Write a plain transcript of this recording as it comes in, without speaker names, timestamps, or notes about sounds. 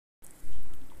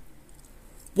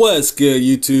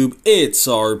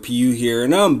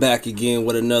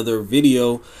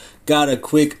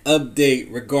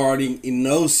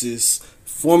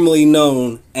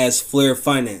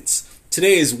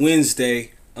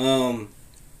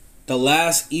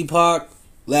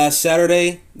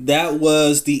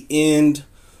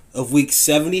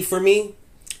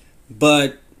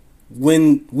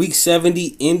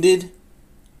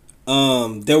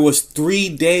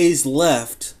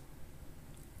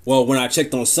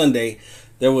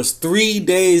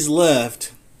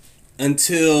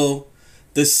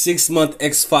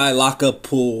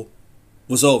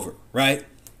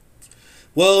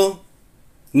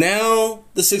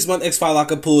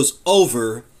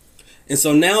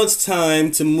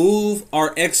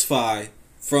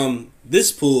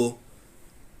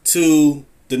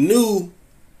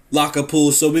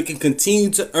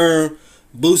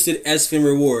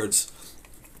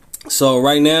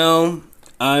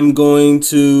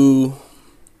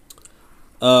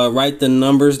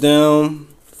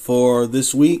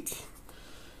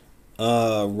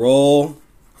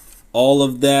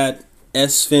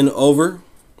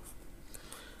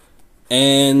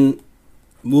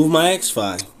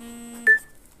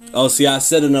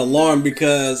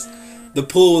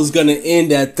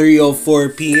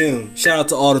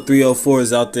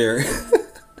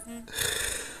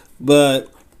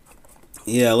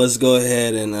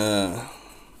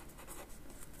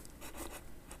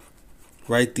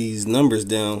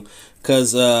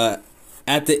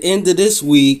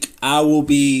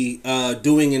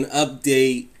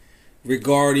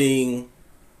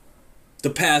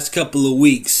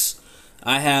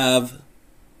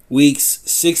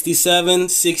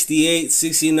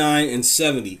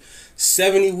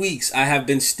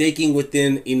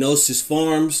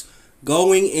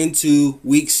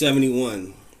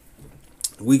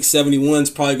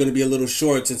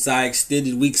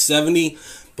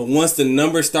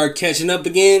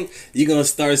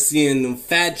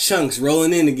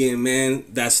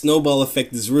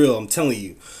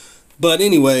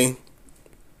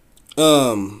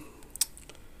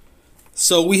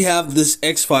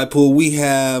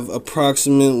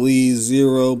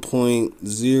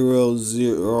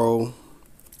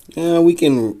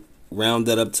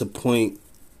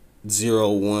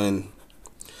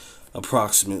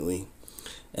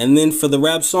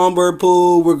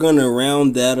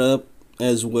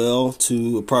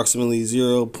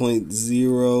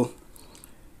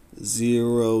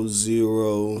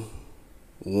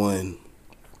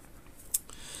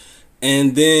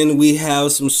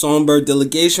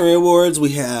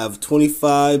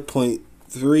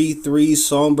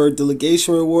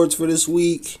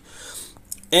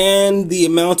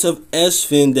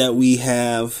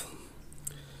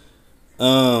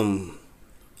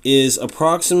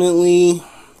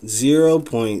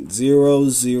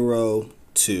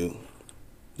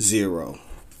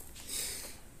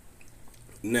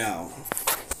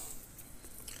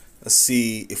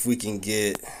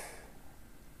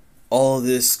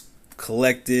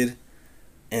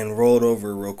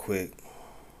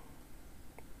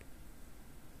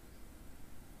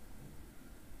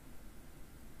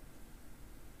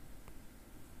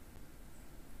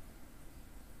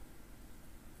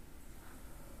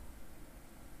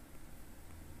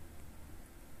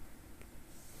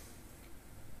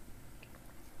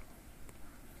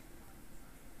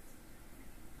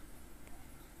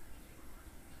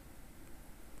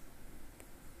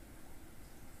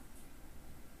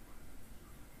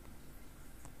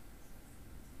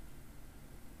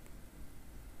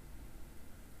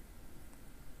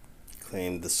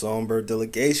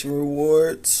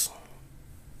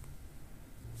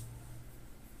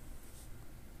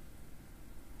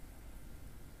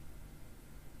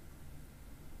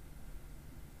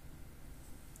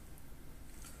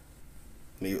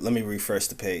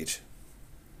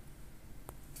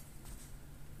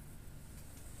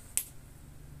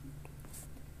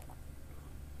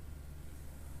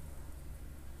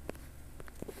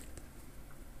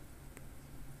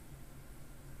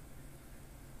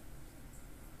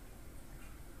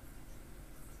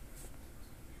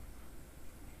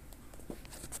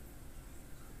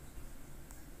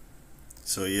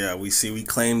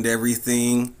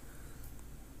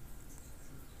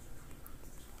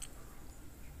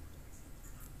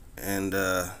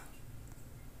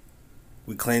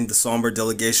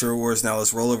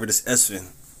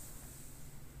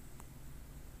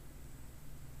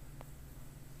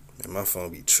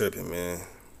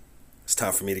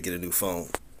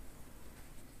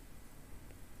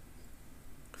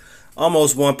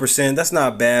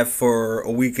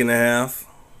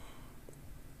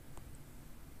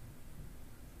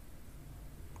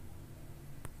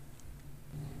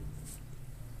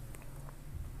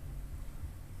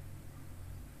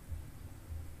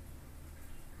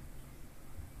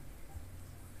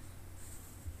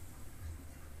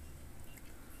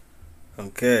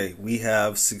Okay, we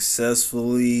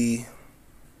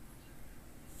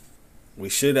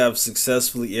should have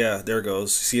successfully, yeah, there it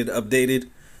goes. See it updated?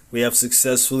 We have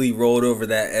successfully rolled over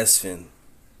that SFIN.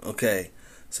 Okay,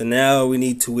 so now we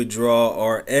need to withdraw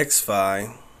our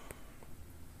EXFI.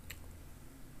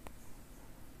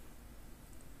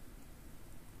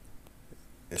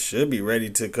 It should be ready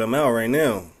to come out right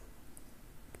now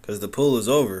because the pool is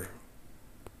over.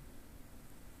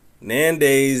 Nan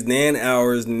days, nan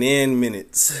hours, nan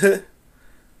minutes.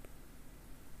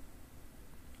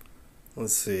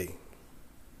 Let's see.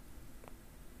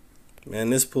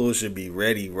 Man, this pool should be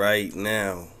ready right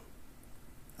now.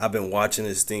 I've been watching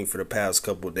this thing for the past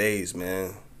couple days,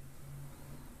 man.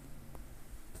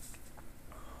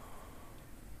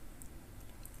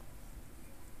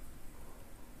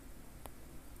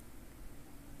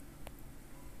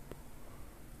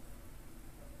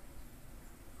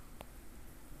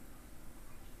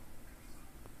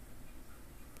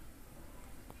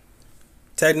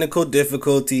 Technical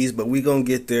difficulties, but we gonna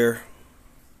get there.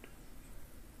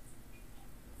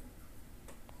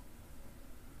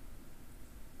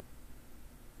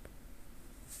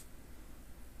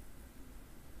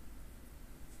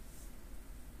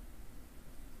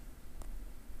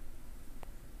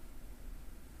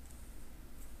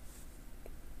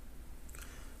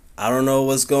 I don't know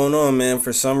what's going on, man.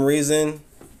 For some reason,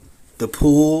 the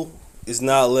pool is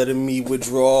not letting me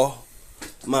withdraw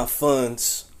my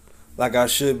funds like I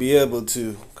should be able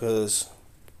to, because,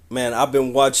 man, I've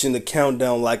been watching the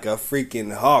countdown like a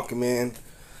freaking hawk, man.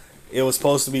 It was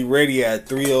supposed to be ready at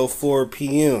 3:04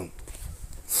 p.m.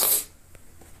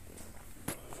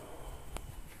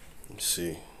 Let's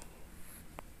see.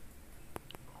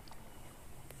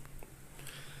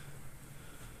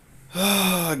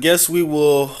 I guess I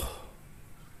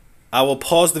will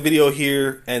pause the video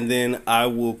here, and then I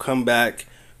will come back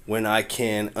when I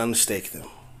can unstake them.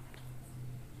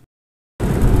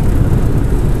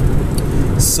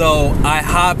 So I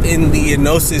hop in the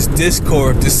Ēnosys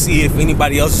Discord to see if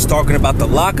anybody else is talking about the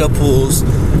lockup pools,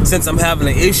 since I'm having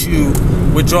an issue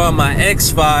withdrawing my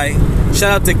EXFI.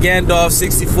 Shout out to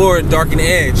Gandalf64 and Dark and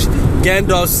Edge.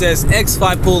 Gandalf says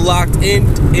EXFI pool locked in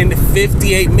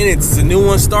 58 minutes. Is a new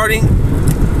one starting?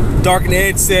 Dark and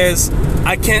Edge says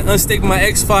I can't unstake my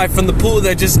EXFI from the pool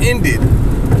that just ended.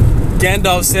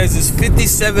 Gandalf says it's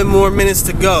 57 more minutes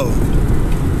to go.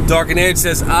 Dark and Edge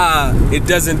says, it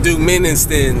doesn't do minutes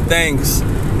then, thanks.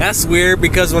 That's weird,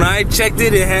 because when I checked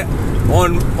it, it had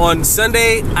on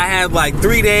Sunday, I had like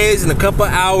 3 days and a couple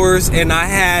hours, and I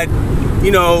had,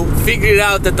 you know, figured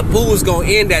out that the pool was going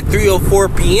to end at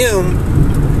 3:04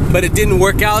 p.m., but it didn't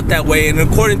work out that way. And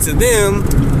according to them,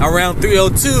 around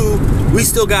 3:02, we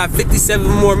still got 57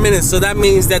 more minutes. So that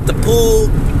means that the pool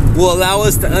will allow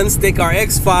us to unstake our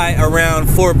EXFI around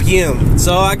 4 p.m.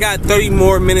 So I got 30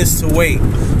 more minutes to wait.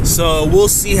 So we'll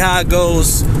see how it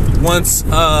goes once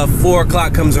 4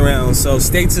 o'clock comes around. So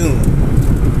stay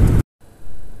tuned.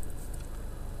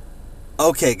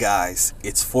 Okay guys,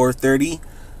 it's 4:30.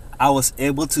 I was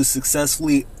able to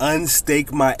successfully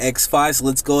unstake my EXFI. So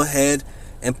let's go ahead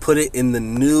and put it in the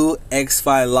new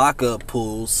EXFI lockup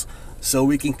pools so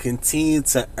we can continue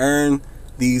to earn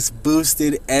these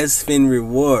boosted SFIN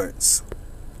rewards.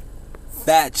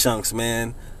 Fat chunks,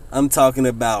 man. I'm talking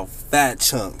about fat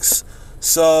chunks.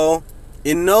 So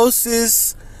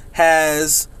Ēnosys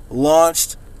has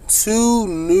launched 2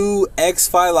 new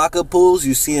EXFI lockup pools.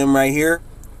 You see them right here.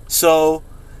 So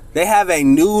they have a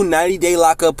new 90-day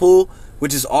lockup pool,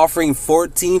 which is offering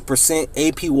 14%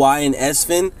 APY in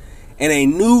SFIN, and a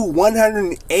new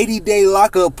 180-day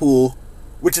lockup pool,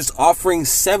 which is offering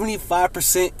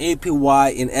 75%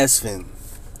 APY in SFIN.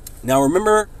 Now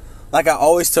remember, like I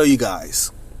always tell you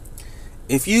guys,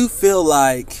 if you feel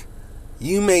like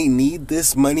you may need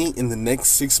this money in the next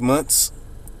 6 months,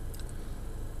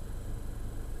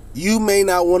 you may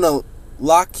not want to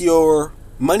lock your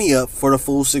money up for the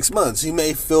full 6 months. You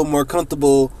may feel more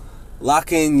comfortable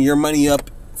locking your money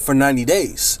up for 90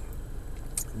 days.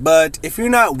 But if you're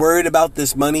not worried about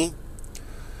this money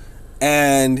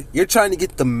and you're trying to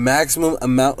get the maximum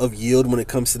amount of yield when it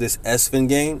comes to this SFIN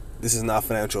game, this is not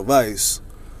financial advice,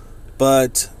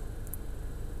 but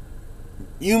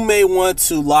you may want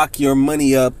to lock your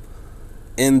money up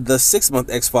in the 6-month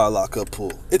EXFI lockup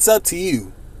pool. It's up to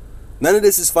you. None of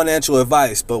this is financial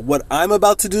advice, but what I'm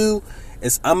about to do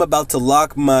is I'm about to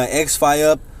lock my EXFI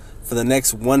up for the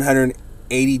next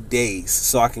 180 days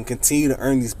so I can continue to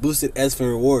earn these boosted SFIN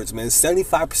rewards, man.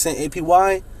 75%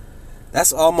 APY,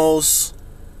 that's almost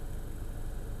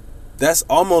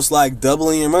like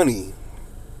doubling your money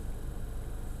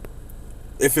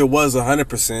if it was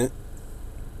 100%.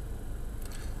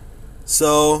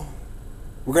 So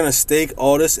We're going to stake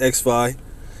all this XFI.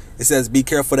 It says be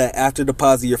careful that after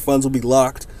deposit your funds will be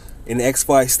locked in the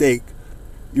XFI stake.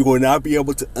 You will not be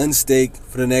able to unstake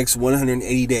for the next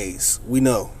 180 days. We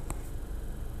know.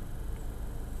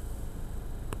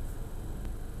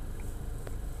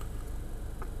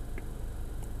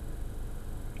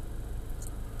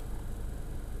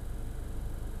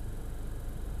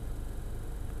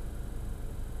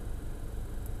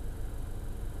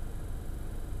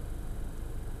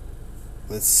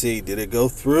 Let's see, did it go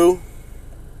through?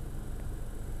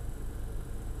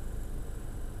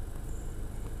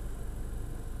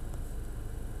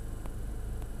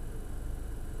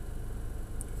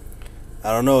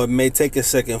 I don't know, it may take a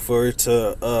second for it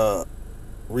to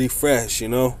refresh, you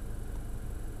know?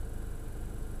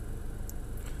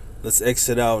 Let's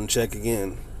exit out and check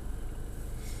again.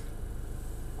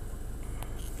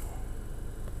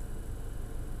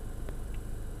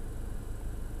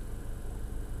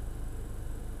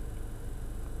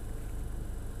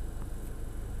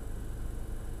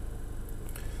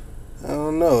 I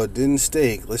don't know, it didn't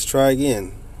stake. Let's try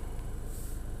again.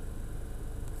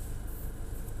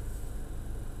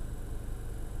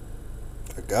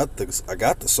 I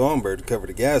got the Songbird to cover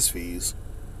the gas fees.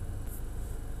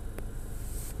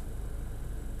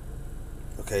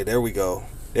 Okay, there we go.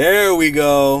 There we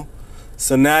go.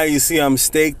 So now you see I'm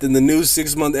staked in the new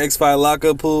 6-month XFI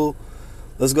lockup pool.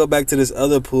 Let's go back to this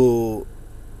other pool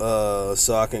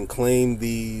so I can claim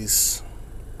these.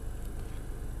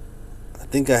 I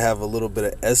think I have a little bit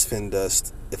of SFIN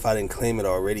dust if I didn't claim it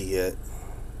already yet.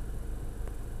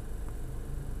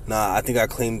 Nah, I think I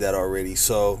claimed that already.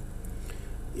 So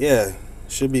yeah,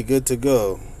 should be good to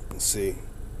go. Let's see.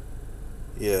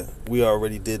 Yeah, we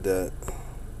already did that.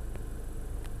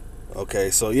 Okay,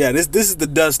 so yeah, this is the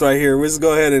dust right here. Let's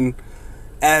go ahead and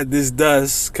add this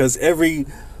dust, because every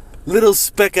little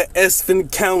speck of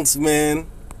SFIN counts, man.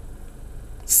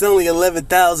 It's only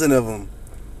 11,000 of them.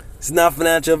 It's not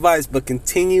financial advice, but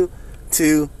continue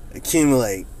to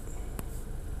accumulate.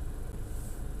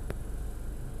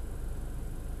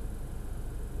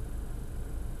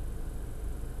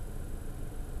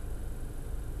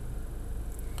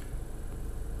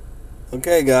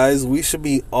 Okay, guys, we should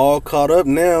be all caught up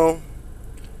now.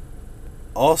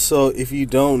 Also, if you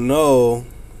don't know,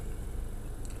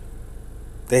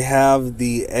 they have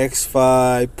the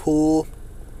XFI pool.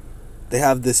 They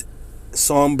have this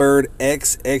Songbird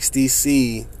X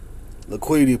XDC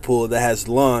liquidity pool that has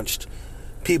launched.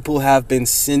 People have been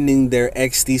sending their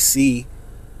XDC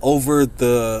over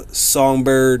the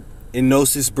Songbird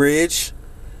Ēnosys bridge,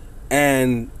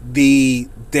 and the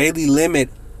daily limit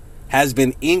has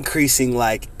been increasing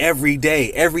like every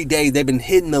day. Every day they've been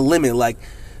hitting the limit. Like,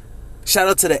 shout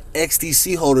out to the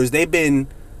XDC holders. They've been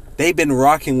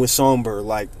rocking with Songbird.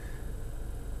 Like,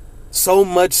 so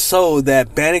much so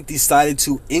that Bannock decided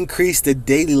to increase the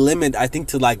daily limit, I think,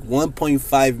 to like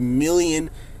 1.5 million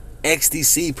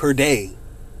XDC per day.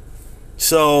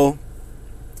 So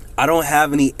I don't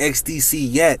have any XDC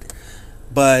yet,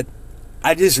 but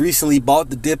I just recently bought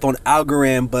the dip on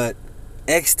Algorand, but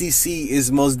XDC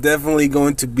is most definitely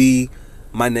going to be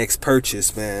my next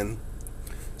purchase, man.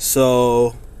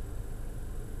 So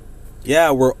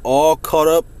yeah, we're all caught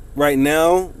up right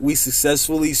now. We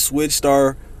successfully switched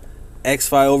our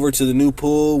XFI over to the new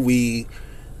pool. We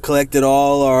collected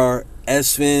all our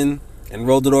SFIN and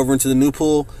rolled it over into the new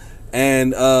pool.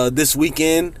 And this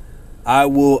weekend I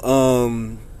will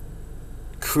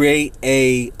create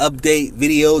a update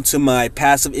video to my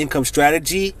passive income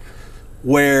strategy,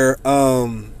 where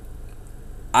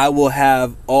I will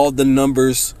have all the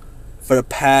numbers for the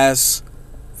past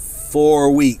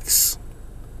 4 weeks: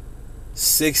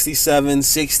 67,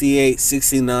 68,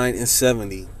 69, and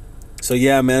 70. So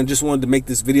yeah, man, just wanted to make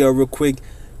this video real quick,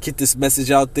 get this message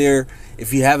out there.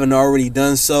 If you haven't already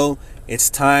done so, it's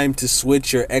time to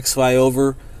switch your XFI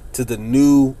over to the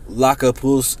new lockup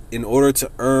pools in order to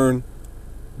earn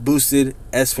boosted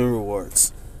SFIN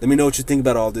rewards. Let me know what you think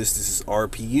about all this. This is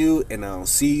RPU, and I'll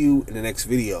see you in the next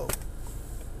video.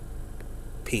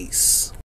 Peace.